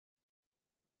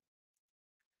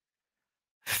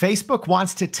Facebook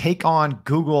wants to take on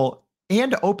Google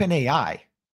and OpenAI,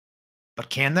 but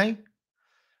can they?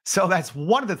 So that's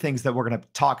one of the things that we're going to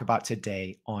talk about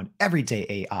today on Everyday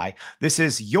AI. This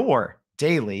is your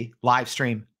daily live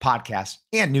stream podcast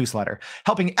and newsletter,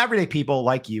 helping everyday people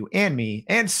like you and me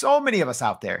and so many of us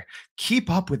out there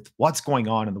keep up with what's going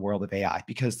on in the world of AI,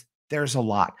 because there's a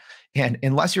lot. And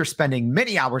unless you're spending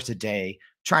many hours a day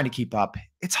trying to keep up,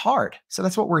 it's hard. So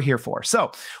that's what we're here for.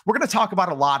 So we're going to talk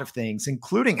about a lot of things,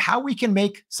 including how we can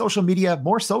make social media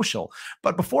more social.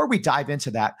 But before we dive into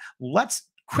that, let's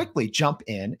quickly jump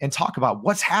in and talk about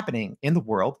what's happening in the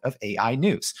world of AI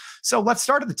news. So let's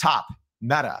start at the top.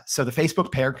 Meta, so the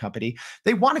Facebook parent company,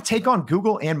 they want to take on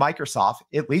Google and Microsoft,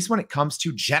 at least when it comes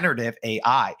to generative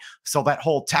AI. So that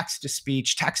whole text to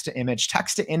speech, text to image,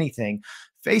 text to anything,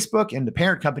 Facebook and the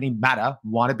parent company Meta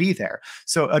want to be there.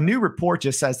 So a new report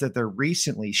just says that they're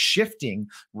recently shifting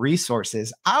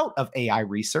resources out of AI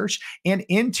research and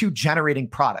into generating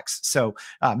products. So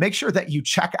make sure that you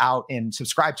check out and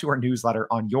subscribe to our newsletter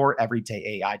on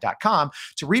youreverydayai.com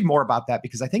to read more about that,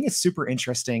 because I think it's super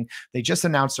interesting. They just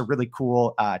announced a really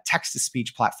cool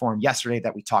text-to-speech platform yesterday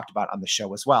that we talked about on the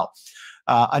show as well.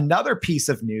 Another piece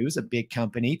of news, a big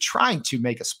company trying to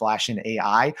make a splash in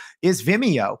AI, is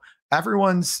Vimeo.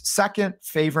 Everyone's second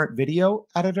favorite video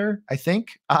editor, I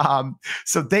think.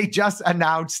 So they just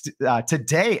announced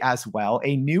today as well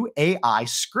a new AI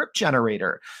script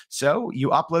generator. So you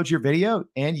upload your video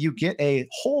and you get a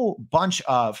whole bunch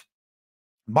of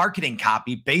marketing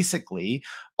copy basically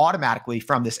automatically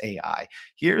from this AI.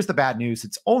 Here's the bad news.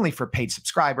 It's only for paid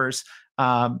subscribers.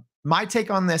 My take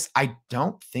on this, I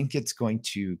don't think it's going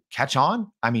to catch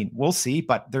on. I mean, we'll see,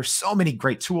 but there's so many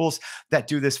great tools that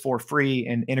do this for free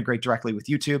and integrate directly with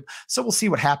YouTube. So we'll see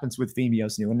what happens with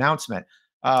Vimeo's new announcement.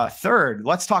 Third,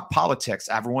 let's talk politics.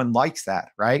 Everyone likes that,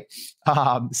 right?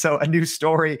 So a new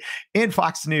story in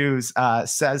Fox News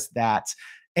says that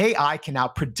AI can now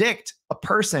predict a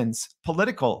person's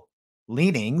political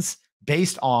leanings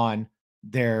based on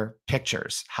their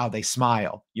pictures, how they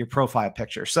smile, your profile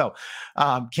picture. So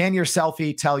can your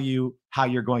selfie tell you how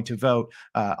you're going to vote?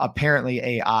 Apparently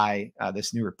AI,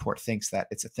 this new report thinks that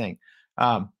it's a thing.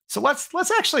 So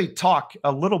let's actually talk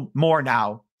a little more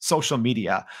now, social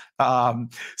media.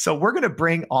 So we're going to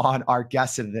bring on our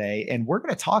guest today, and we're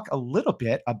going to talk a little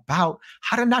bit about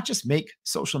how to not just make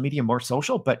social media more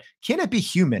social, but can it be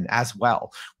human as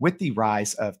well with the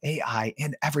rise of AI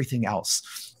and everything else?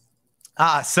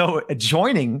 So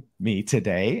joining me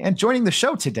today and joining the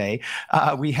show today,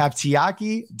 we have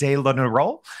Tiagi de la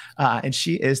Neurol, and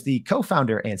she is the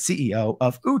co-founder and CEO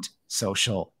of Oot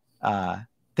Social.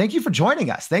 Thank you for joining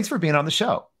us. Thanks for being on the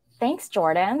show. Thanks,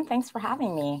 Jordan. Thanks for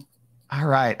having me. All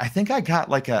right. I think I got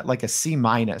like a C-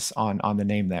 on the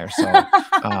name there. So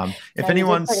if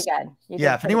anyone's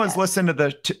if anyone's listened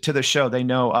to the show, they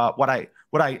know what I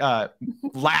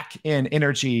lack in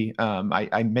energy,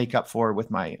 I make up for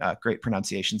with my great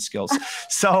pronunciation skills.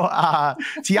 So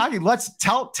Tiagi, let's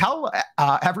tell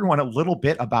everyone a little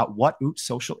bit about what Oot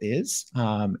Social is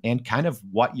and kind of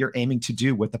what you're aiming to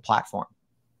do with the platform.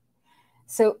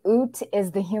 So Oot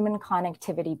is the human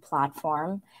connectivity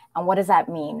platform. And what does that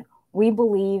mean? We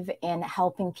believe in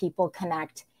helping people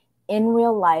connect in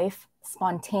real life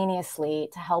spontaneously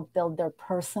to help build their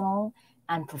personal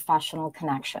and professional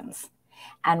connections.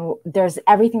 And there's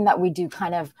everything that we do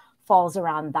kind of falls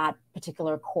around that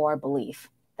particular core belief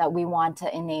that we want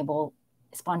to enable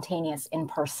spontaneous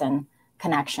in-person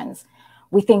connections.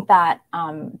 We think that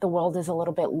the world is a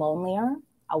little bit lonelier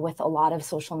with a lot of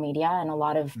social media and a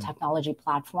lot of technology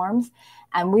platforms.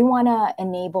 And we want to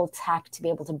enable tech to be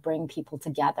able to bring people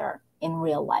together in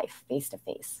real life,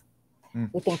 face-to-face.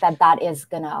 We think that that is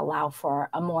going to allow for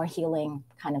a more healing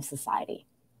kind of society.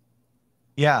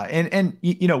 Yeah. And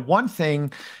you know, one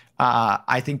thing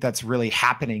I think that's really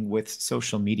happening with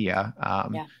social media,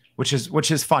 which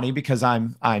is funny because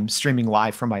I'm streaming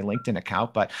live from my LinkedIn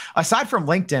account. But aside from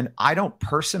LinkedIn, I don't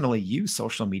personally use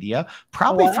social media,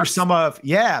 probably for some of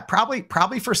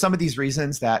these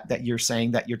reasons that you're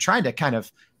saying that you're trying to kind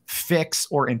of fix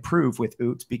or improve with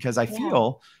Oot, because I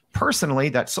feel personally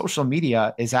that social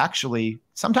media is actually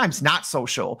sometimes not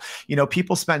social. You know,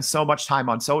 people spend so much time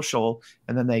on social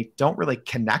and then they don't really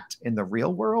connect in the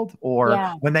real world, or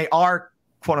when they are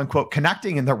quote unquote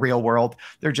connecting in the real world,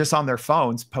 they're just on their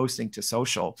phones posting to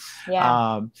social.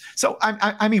 So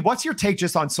I mean, what's your take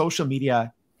just on social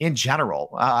media in general?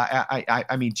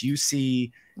 I mean, do you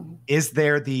see, is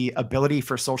there the ability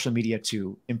for social media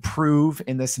to improve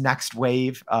in this next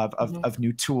wave of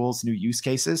new tools, new use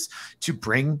cases to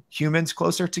bring humans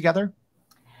closer together?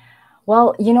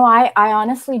 Well, I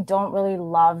honestly don't really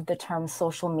love the term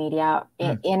social media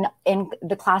Mm, in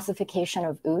the classification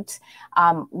of OOT.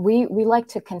 We like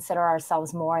to consider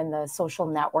ourselves more in the social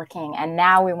networking, and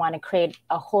now we want to create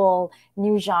a whole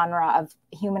new genre of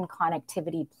human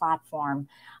connectivity platform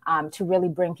to really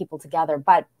bring people together.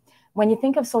 But when you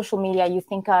think of social media, you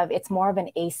think of it's more of an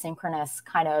asynchronous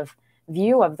kind of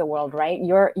view of the world, right?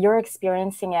 You're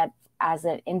experiencing it as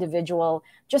an individual,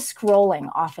 just scrolling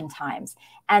oftentimes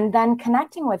and then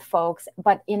connecting with folks,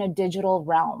 but in a digital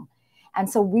realm. And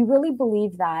so we really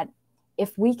believe that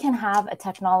if we can have a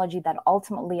technology that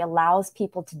ultimately allows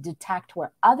people to detect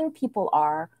where other people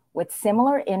are with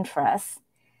similar interests,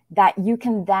 that you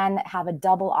can then have a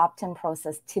double opt-in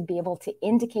process to be able to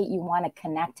indicate you want to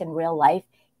connect in real life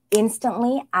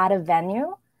instantly at a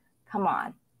venue. Come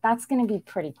on, that's going to be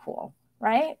pretty cool,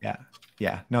 right? yeah.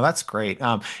 Yeah, no, that's great.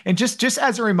 And just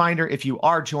as a reminder, if you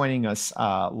are joining us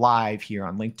live here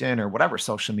on LinkedIn or whatever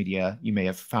social media you may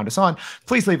have found us on,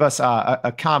 please leave us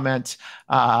a comment,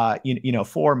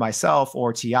 for myself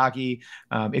or Tiagi.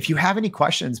 If you have any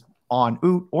questions on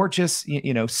OOT or just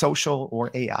social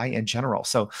or AI in general.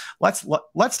 So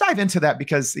let's dive into that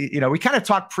because we kind of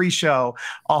talked pre-show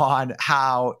on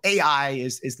how AI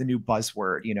is the new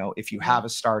buzzword. If you have a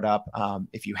startup,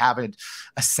 if you have a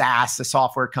SaaS, a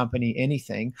software company,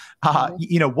 anything,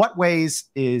 Mhm. what ways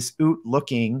is OOT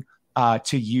looking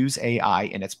to use AI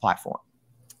in its platform?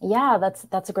 Yeah,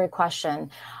 that's a great question.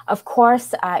 Of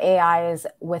course, AI is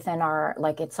within our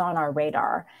it's on our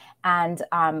radar, and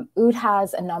OOT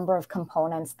has a number of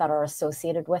components that are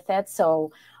associated with it.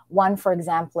 So, one, for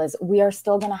example, is we are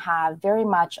still going to have very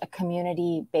much a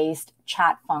community-based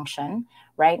chat function,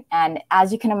 right? And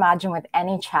as you can imagine, with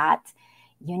any chat,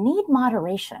 you need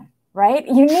moderation, right?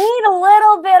 You need a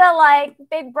little bit of like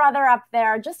Big Brother up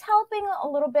there, just helping a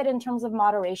little bit in terms of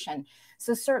moderation.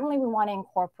 So certainly we want to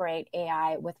incorporate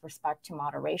AI with respect to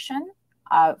moderation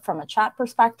from a chat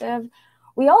perspective.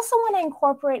 We also want to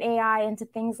incorporate AI into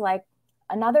things like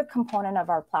another component of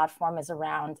our platform is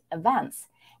around events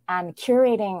and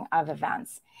curating of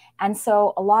events. And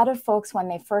so a lot of folks, when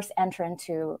they first enter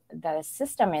into the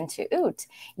system, into OOT,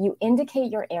 you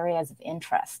indicate your areas of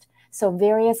interest. So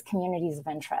various communities of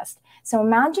interest. So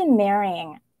imagine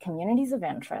marrying communities of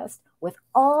interest with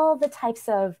all the types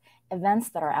of events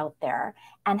that are out there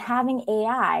and having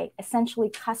AI essentially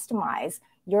customize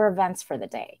your events for the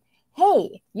day.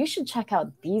 Hey, you should check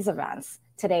out these events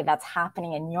today that's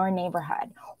happening in your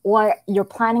neighborhood, or you're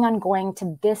planning on going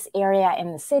to this area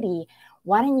in the city.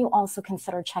 Why don't you also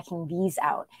consider checking these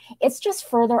out? It's just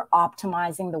further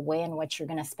optimizing the way in which you're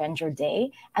going to spend your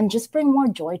day and just bring more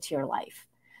joy to your life.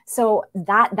 So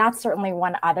that's certainly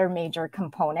one other major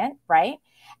component, right?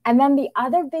 And then the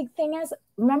other big thing is,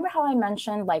 remember how I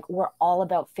mentioned like we're all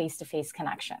about face-to-face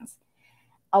connections.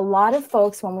 A lot of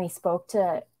folks, when we spoke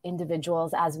to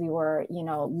individuals as we were,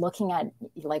 looking at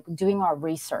like doing our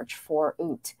research for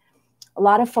OOT, a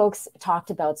lot of folks talked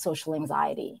about social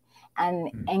anxiety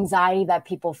and Mm. anxiety that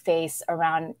people face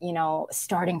around,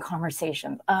 starting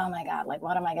conversations. Oh my God, like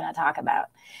what am I going to talk about?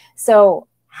 So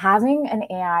having an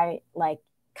AI like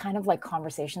kind of like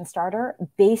conversation starter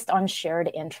based on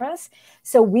shared interests.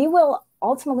 So we will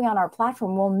ultimately on our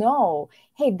platform will know,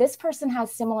 hey, this person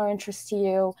has similar interests to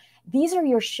you. These are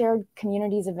your shared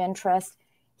communities of interest.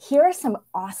 Here are some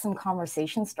awesome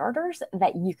conversation starters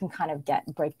that you can kind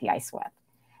of break the ice with.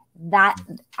 That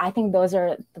I think those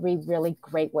are three really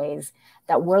great ways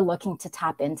that we're looking to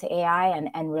tap into AI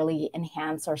and really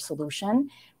enhance our solution.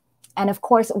 And of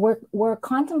course, we're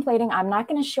contemplating, I'm not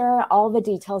going to share all the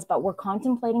details, but we're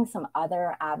contemplating some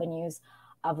other avenues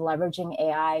of leveraging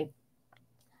AI.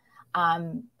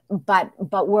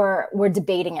 But we're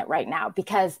debating it right now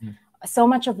because Mm. so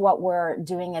much of what we're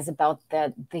doing is about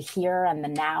the here and the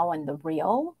now and the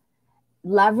real,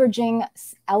 leveraging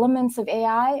elements of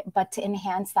AI, but to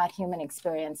enhance that human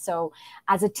experience. So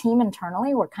as a team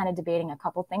internally, we're kind of debating a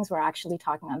couple things. We're actually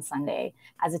talking on Sunday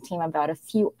as a team about a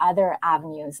few other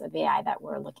avenues of AI that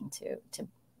we're looking to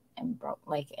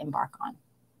embark on.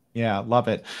 Yeah, love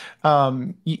it.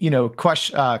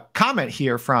 Question, comment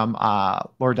here from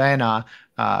Lordana.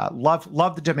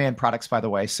 Love the demand products, by the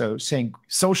way. So saying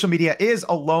social media is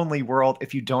a lonely world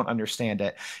if you don't understand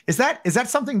it. Is that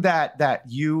something that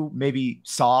you maybe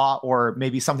saw, or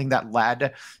maybe something that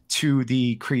led to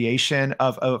the creation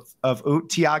of OOT,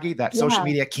 Tiagi, that social Yeah.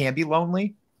 media can be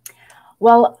lonely?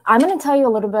 Well, I'm going to tell you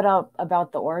a little bit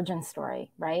about the origin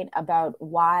story, right? About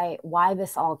why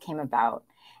this all came about.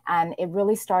 And it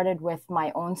really started with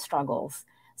my own struggles.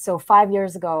 So 5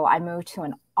 years ago, I moved to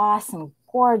an awesome,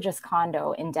 gorgeous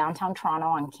condo in downtown Toronto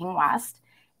on King West.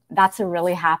 that's a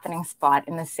really happening spot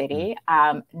in the city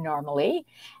normally.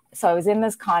 So I was in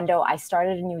this condo, I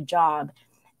started a new job,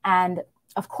 and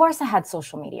of course I had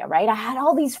social media, right? I had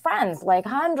all these friends, like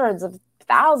hundreds of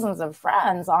thousands of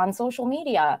friends on social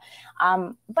media.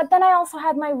 But then I also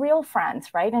had my real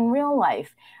friends, right, in real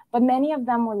life. But many of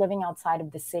them were living outside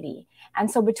of the city. And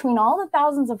so between all the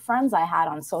thousands of friends I had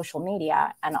on social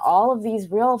media and all of these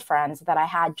real friends that I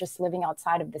had just living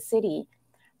outside of the city,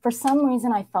 for some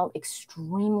reason I felt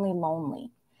extremely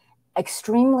lonely,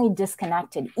 extremely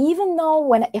disconnected, even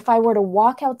though if I were to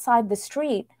walk outside the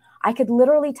street, I could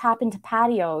literally tap into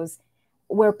patios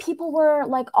where people were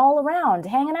like all around,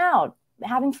 hanging out,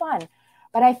 having fun.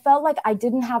 But I felt like I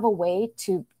didn't have a way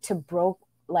to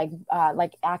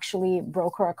actually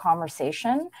broker a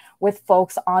conversation with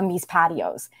folks on these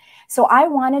patios. So I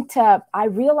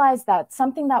realized that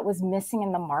something that was missing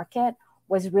in the market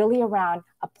was really around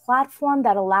a platform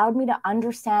that allowed me to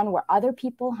understand where other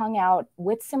people hung out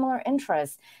with similar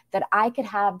interests, that I could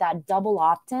have that double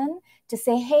opt-in to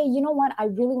say, hey, you know what? I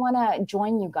really want to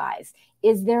join you guys.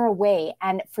 Is there a way?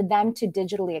 And for them to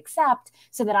digitally accept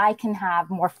so that I can have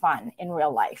more fun in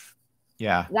real life.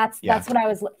 Yeah. That's what I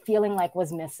was feeling like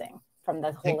was missing from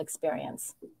the whole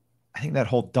experience. I think that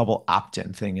whole double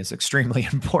opt-in thing is extremely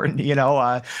important,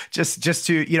 just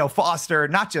to, foster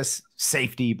not just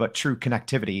safety, but true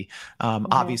connectivity,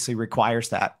 obviously requires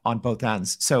that on both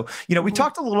ends. So, we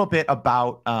talked a little bit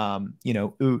about,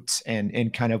 OOT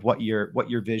and kind of what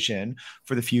your vision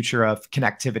for the future of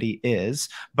connectivity is,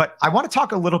 but I want to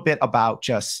talk a little bit about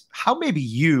just how maybe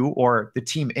you or the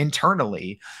team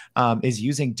internally is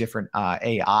using different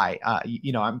AI.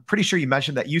 I'm pretty sure you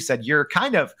mentioned that you said you're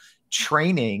kind of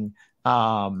training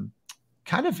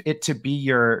kind of it to be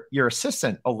your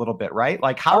assistant a little bit, right?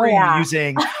 Like how are you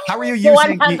using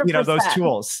those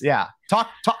tools? Yeah. Talk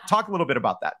a little bit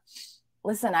about that.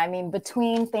 Listen, I mean,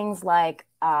 between things like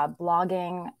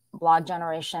blogging, blog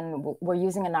generation, we're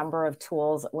using a number of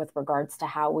tools with regards to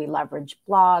how we leverage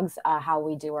blogs, how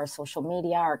we do our social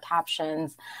media, our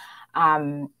captions,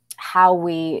 how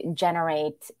we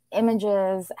generate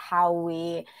images, how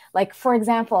we, like, for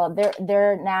example,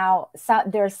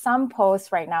 there's some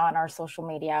posts right now on our social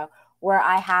media where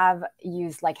I have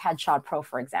used like Headshot Pro,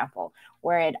 for example,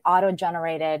 where it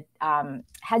auto-generated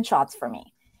headshots for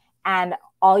me. And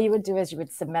all you would do is you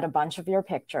would submit a bunch of your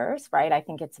pictures, right? I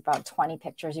think it's about 20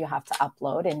 pictures you have to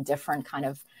upload in different kind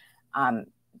of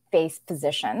face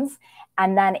positions.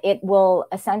 And then it will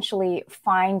essentially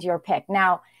find your pic.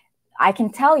 Now, I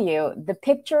can tell you the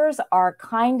pictures are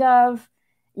kind of,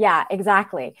 yeah,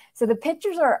 exactly. So the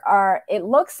pictures are, it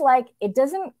looks like, it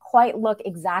doesn't quite look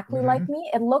exactly like me.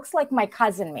 It looks like my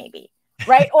cousin maybe,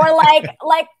 right? Or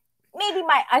like maybe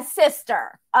a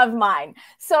sister of mine.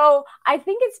 So I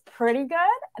think it's pretty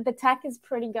good. The tech is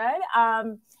pretty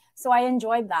good. So I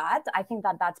enjoyed that. I think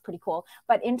that's pretty cool.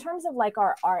 But in terms of like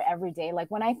our everyday,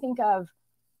 like when I think of,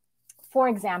 for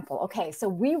example, okay, so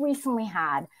we recently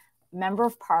had Member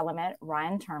of Parliament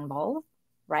Ryan Turnbull,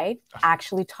 right,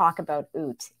 actually talk about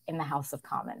OOT in the House of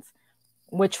Commons,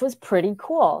 which was pretty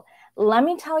cool. Let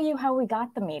me tell you how we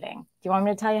got the meeting. Do you want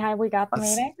me to tell you how we got the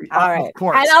meeting? All right. Of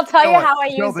course. And I'll tell you how I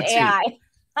used AI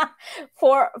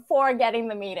for getting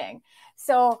the meeting.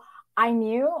 So I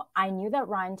knew that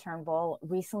Ryan Turnbull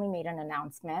recently made an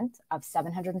announcement of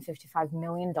 $755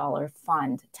 million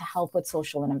fund to help with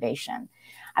social innovation.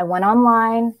 I went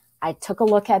online. I took a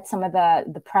look at some of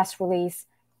the press release.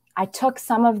 I took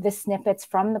some of the snippets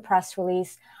from the press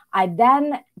release. I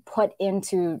then put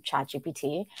into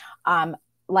ChatGPT,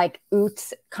 like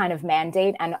OOT's kind of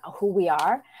mandate and who we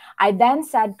are. I then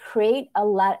said, create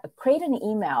an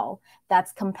email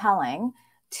that's compelling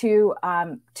to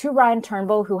Ryan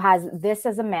Turnbull, who has this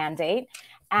as a mandate,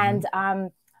 and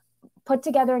put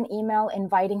together an email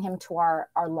inviting him to our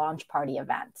launch party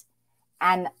event.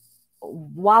 And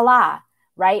voila,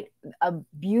 right? A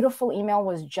beautiful email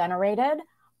was generated.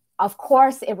 Of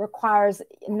course, it requires,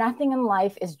 nothing in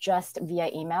life is just via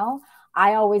email.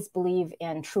 I always believe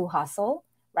in true hustle,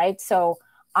 right? So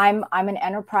I'm an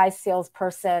enterprise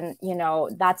salesperson.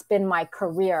 That's been my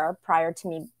career prior to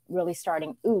me really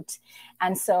starting OOT.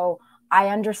 And so I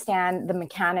understand the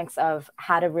mechanics of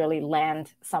how to really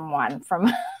land someone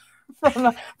from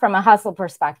a hustle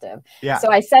perspective. Yeah.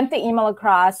 So I sent the email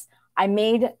across. I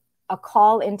made a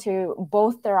call into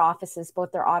both their offices,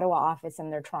 both their Ottawa office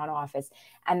and their Toronto office.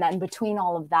 And then between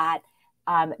all of that,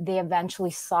 they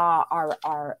eventually saw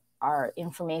our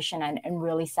information and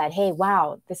really said, hey,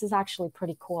 wow, this is actually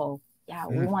pretty cool. Yeah,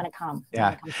 we want to come.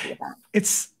 Yeah.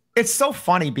 It's so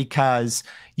funny because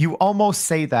you almost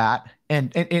say that,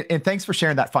 and thanks for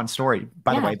sharing that fun story,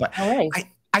 by the way. But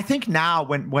I think now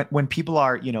when people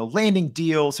are, landing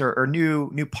deals or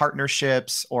new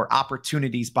partnerships or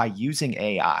opportunities by using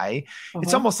AI,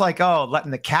 it's Mhm. almost like, oh,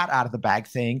 letting the cat out of the bag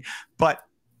thing. But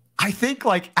I think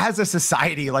like as a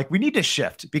society, like we need to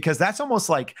shift, because that's almost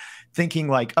like thinking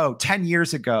like, oh, 10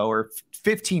 years ago or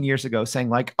 15 years ago, saying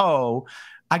like, oh,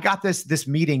 I got this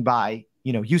meeting by,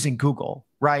 using Google,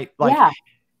 right? Like Yeah.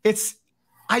 it's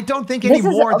I don't think This is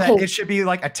anymore that okay. it should be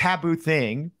like a taboo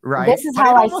thing, right? This is But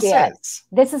how it I see almost it. is.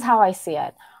 This is how I see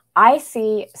it. I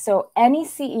see, so any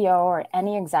CEO or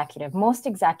any executive, most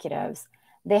executives,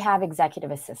 they have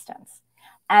executive assistants,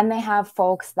 and they have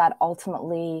folks that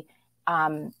ultimately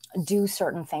um, do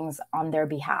certain things on their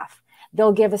behalf.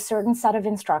 They'll give a certain set of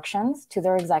instructions to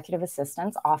their executive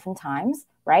assistants, oftentimes,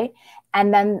 right?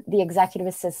 And then the executive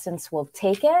assistants will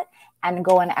take it and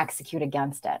go and execute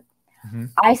against it.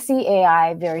 Mhm. I see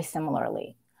AI very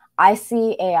similarly. I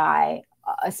see AI,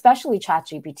 especially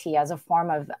ChatGPT, as a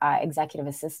form of executive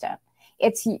assistant.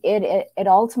 It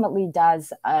ultimately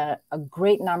does a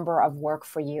great number of work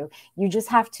for you. You just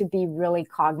have to be really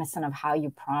cognizant of how you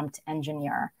prompt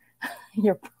engineer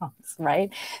your prompts,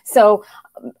 right? So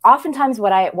oftentimes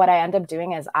what I end up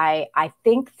doing is I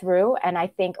think through and I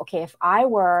think, okay, if I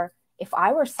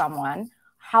were someone,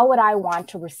 how would I want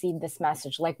to receive this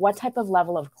message? Like, what type of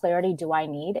level of clarity do I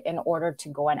need in order to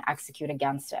go and execute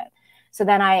against it? So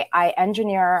then I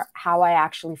engineer how I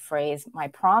actually phrase my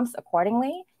prompts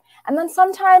accordingly. And then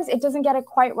sometimes it doesn't get it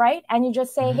quite right. And you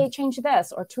just say, Mhm. hey, change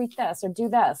this or tweak this or do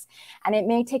this. And it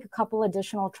may take a couple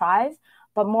additional tries,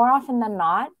 but more often than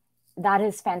not, that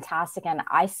is fantastic. And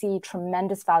I see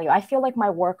tremendous value. I feel like my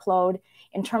workload,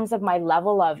 in terms of my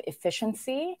level of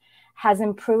efficiency, has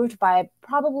improved by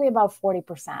probably about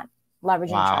 40%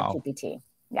 leveraging Wow. ChatGPT.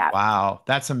 Yeah. Wow,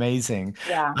 that's amazing.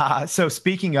 Yeah. So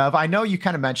speaking of, I know you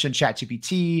kind of mentioned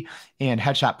ChatGPT and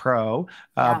Headshot Pro,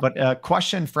 Yeah. but a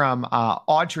question from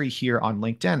Audrey here on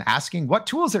LinkedIn asking, what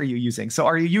tools are you using? So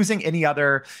are you using any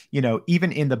other,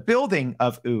 even in the building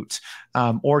of OOT,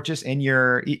 or just in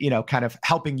your, kind of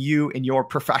helping you in your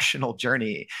professional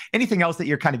journey? Anything else that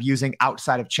you're kind of using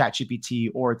outside of ChatGPT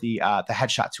or the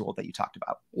Headshot tool that you talked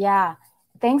about? Yeah.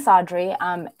 Thanks, Audrey.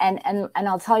 And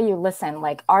I'll tell you, listen,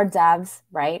 like our devs,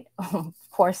 right? Of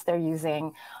course, they're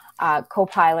using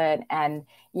Copilot, and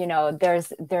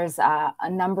there's a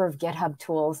number of GitHub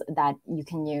tools that you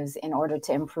can use in order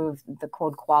to improve the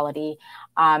code quality.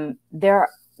 There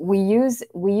we use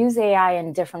AI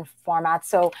in different formats.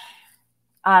 So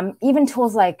even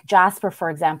tools like Jasper,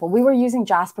 for example, we were using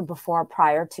Jasper before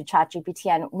prior to ChatGPT,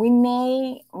 and we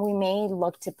may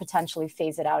look to potentially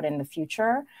phase it out in the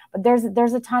future. But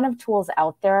there's a ton of tools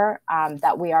out there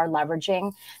that we are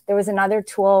leveraging. There was another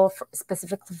tool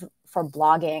specifically for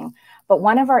blogging, but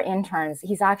one of our interns,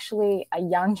 he's actually a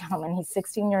young gentleman. He's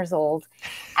 16 years old,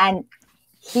 and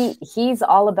he's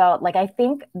all about, like, I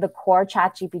think the core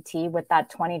ChatGPT with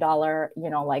that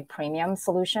 $20 like premium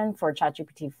solution for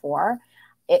ChatGPT 4,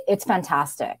 it's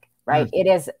fantastic, right? Mm. It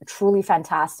is truly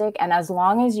fantastic, and as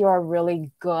long as you're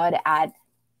really good at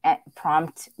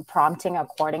prompting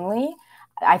accordingly,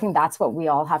 I think that's what we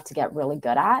all have to get really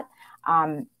good at.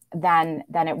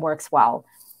 Then it works well.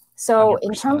 So in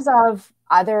 100%. terms of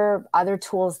other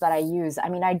tools that I use, I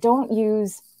mean, I don't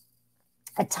use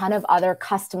a ton of other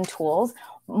custom tools,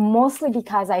 mostly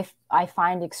because I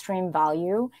find extreme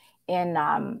value in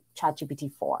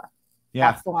ChatGPT 4.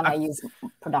 Yeah. That's the one I use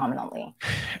predominantly.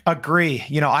 Agree.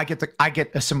 I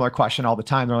get a similar question all the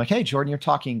time. They're like, "Hey, Jordan, you're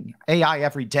talking AI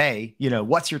every day.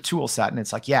 What's your tool set?" And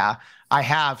it's like, "Yeah, I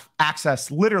have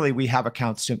access. Literally, we have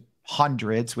accounts to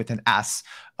hundreds with an S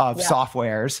of Yeah,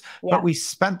 softwares, but yeah. we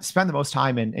spend the most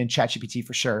time in ChatGPT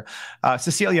for sure."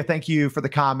 Cecilia, thank you for the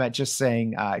comment. Just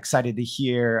saying, excited to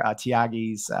hear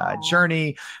Tiagi's Oh,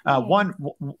 journey. thanks.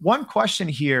 One question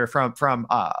here from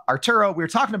Arturo. We were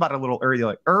talking about it a little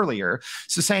earlier.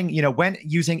 So saying, when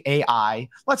using AI,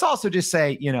 let's also just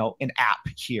say, an app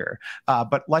here.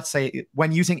 But let's say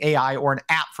when using AI or an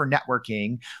app for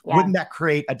networking, Yeah, wouldn't that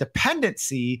create a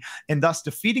dependency and thus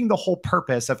defeating the whole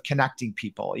purpose of connecting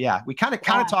people? Yeah, we kind of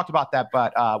yeah. talked about that,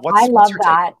 but I what's love your take?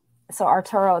 that. So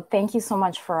Arturo, thank you so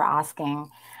much for asking.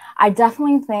 I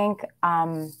definitely think,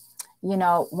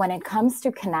 when it comes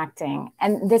to connecting,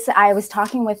 and this, I was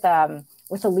talking with a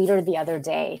leader the other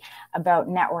day about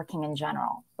networking in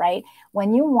general, right?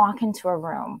 When you walk into a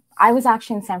room, I was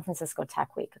actually in San Francisco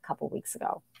Tech Week a couple of weeks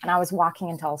ago, and I was walking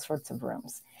into all sorts of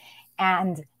rooms.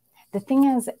 And the thing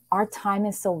is, our time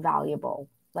is so valuable.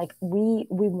 Like we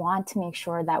want to make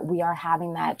sure that we are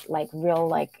having that like real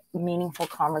like meaningful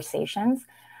conversations,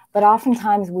 but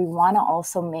oftentimes we want to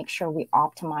also make sure we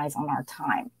optimize on our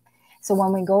time. So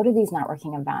when we go to these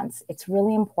networking events, it's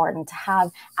really important to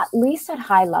have, at least at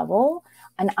high level,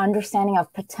 an understanding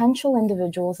of potential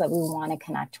individuals that we want to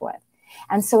connect with.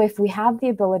 And so if we have the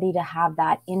ability to have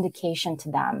that indication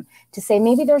to them, to say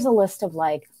maybe there's a list of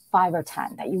like 5 or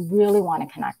 10 that you really want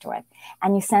to connect with,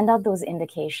 and you send out those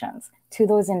indications to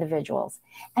those individuals,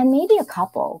 and maybe a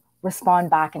couple respond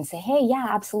back and say, hey, yeah,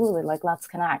 absolutely, like let's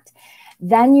connect.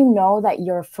 Then you know that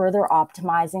you're further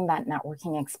optimizing that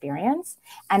networking experience.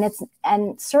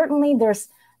 And certainly there's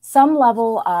some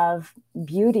level of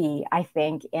beauty, I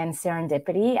think, in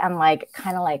serendipity and like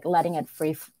kind of like letting it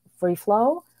free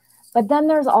flow. But then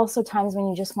there's also times when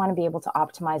you just want to be able to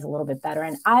optimize a little bit better.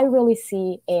 And I really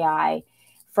see AI,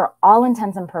 for all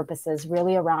intents and purposes,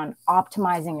 really around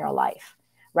optimizing your life,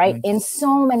 right? In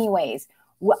so many ways.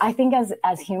 I think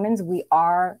as humans, we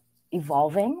are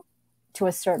evolving to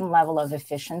a certain level of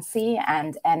efficiency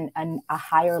and a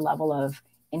higher level of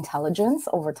intelligence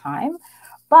over time.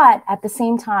 But at the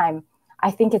same time,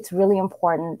 I think it's really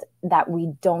important that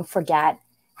we don't forget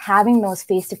having those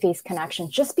face-to-face connections,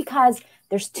 just because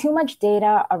there's too much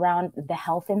data around the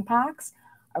health impacts,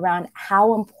 around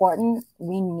how important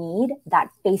we need that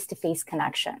face-to-face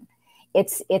connection.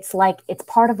 It's like, it's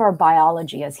part of our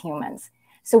biology as humans.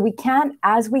 So we can't,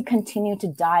 as we continue to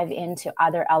dive into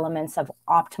other elements of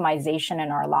optimization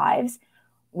in our lives,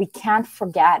 we can't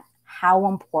forget how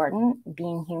important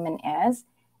being human is,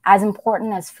 as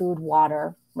important as food,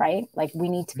 water, right? Like we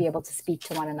need to be able to speak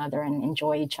to one another and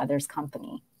enjoy each other's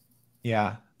company.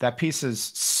 Yeah, that piece is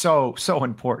so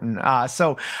important.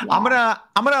 So yeah. I'm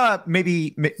gonna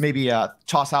maybe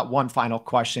toss out one final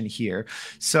question here.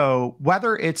 So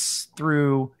whether it's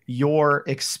through your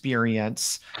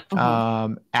experience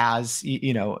as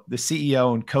the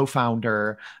CEO and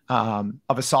co-founder of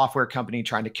a software company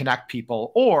trying to connect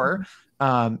people, or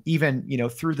even,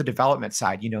 through the development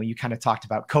side, you kind of talked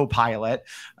about Copilot,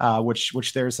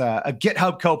 which there's a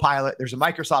GitHub Copilot, there's a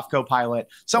Microsoft Copilot,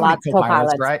 so many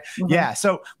Copilots, right? Yeah.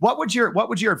 So what would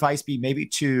your advice be maybe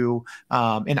to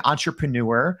an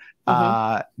entrepreneur,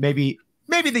 maybe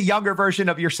the younger version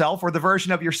of yourself or the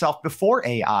version of yourself before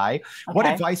AI? What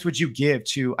advice would you give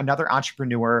to another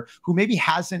entrepreneur who maybe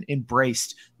hasn't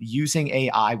embraced using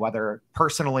AI, whether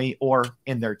personally or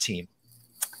in their team?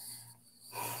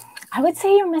 I would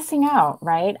say you're missing out,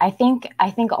 right? I think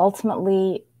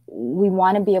ultimately we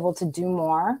want to be able to do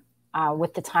more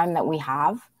with the time that we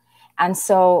have. And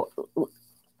so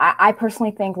I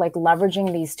personally think like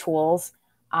leveraging these tools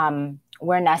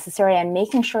where necessary, and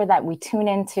making sure that we tune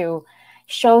into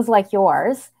shows like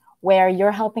yours, where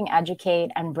you're helping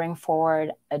educate and bring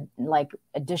forward like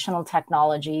additional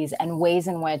technologies and ways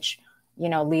in which,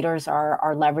 leaders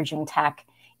are leveraging tech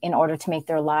in order to make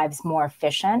their lives more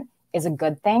efficient, is a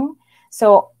good thing.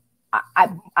 So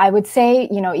I would say,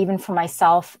 even for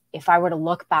myself, if I were to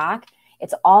look back,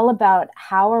 it's all about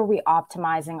how are we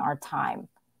optimizing our time?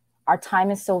 Our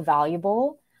time is so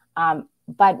valuable,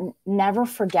 but never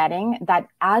forgetting that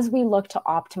as we look to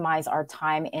optimize our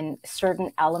time in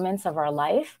certain elements of our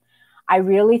life, I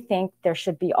really think there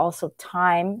should be also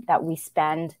time that we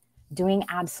spend doing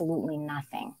absolutely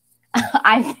nothing.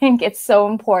 I think it's so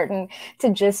important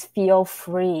to just feel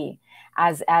free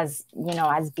as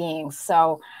beings.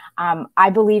 So I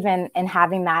believe in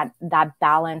having that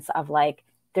balance of like,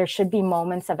 there should be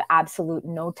moments of absolute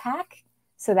no tech,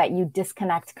 so that you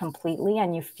disconnect completely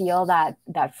and you feel that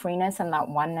freeness and that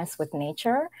oneness with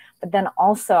nature. But then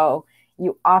also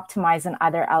you optimize in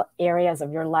other areas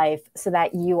of your life so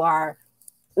that you are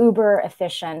uber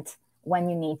efficient when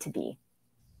you need to be.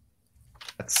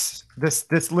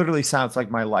 This literally sounds like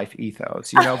my life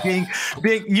ethos, being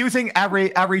using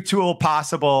every tool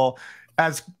possible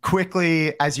as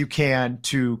quickly as you can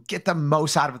to get the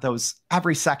most out of those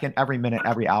every second, every minute,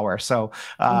 every hour. So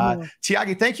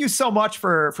Tiagi, thank you so much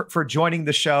for joining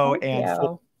the show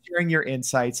for sharing your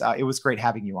insights. It was great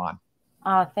having you on.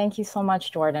 Thank you so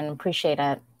much, Jordan. Appreciate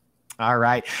it. All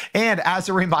right. And as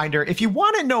a reminder, if you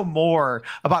want to know more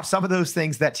about some of those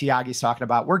things that Tiagi's talking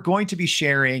about, we're going to be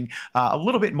sharing a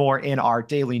little bit more in our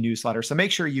daily newsletter. So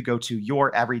make sure you go to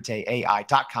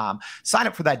youreverydayai.com, sign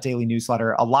up for that daily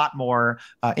newsletter. A lot more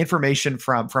information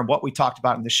from what we talked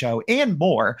about in the show and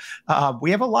more.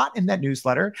 We have a lot in that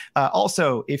newsletter.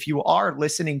 Also, if you are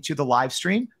listening to the live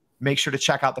stream, make sure to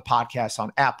check out the podcast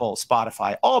on Apple,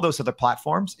 Spotify, all those other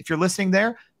platforms. If you're listening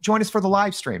there, join us for the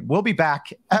live stream. We'll be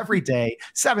back every day,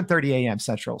 7:30 a.m.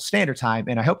 Central Standard Time.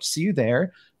 And I hope to see you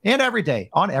there and every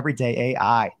day on Everyday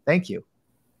AI. Thank you.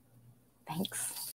 Thanks.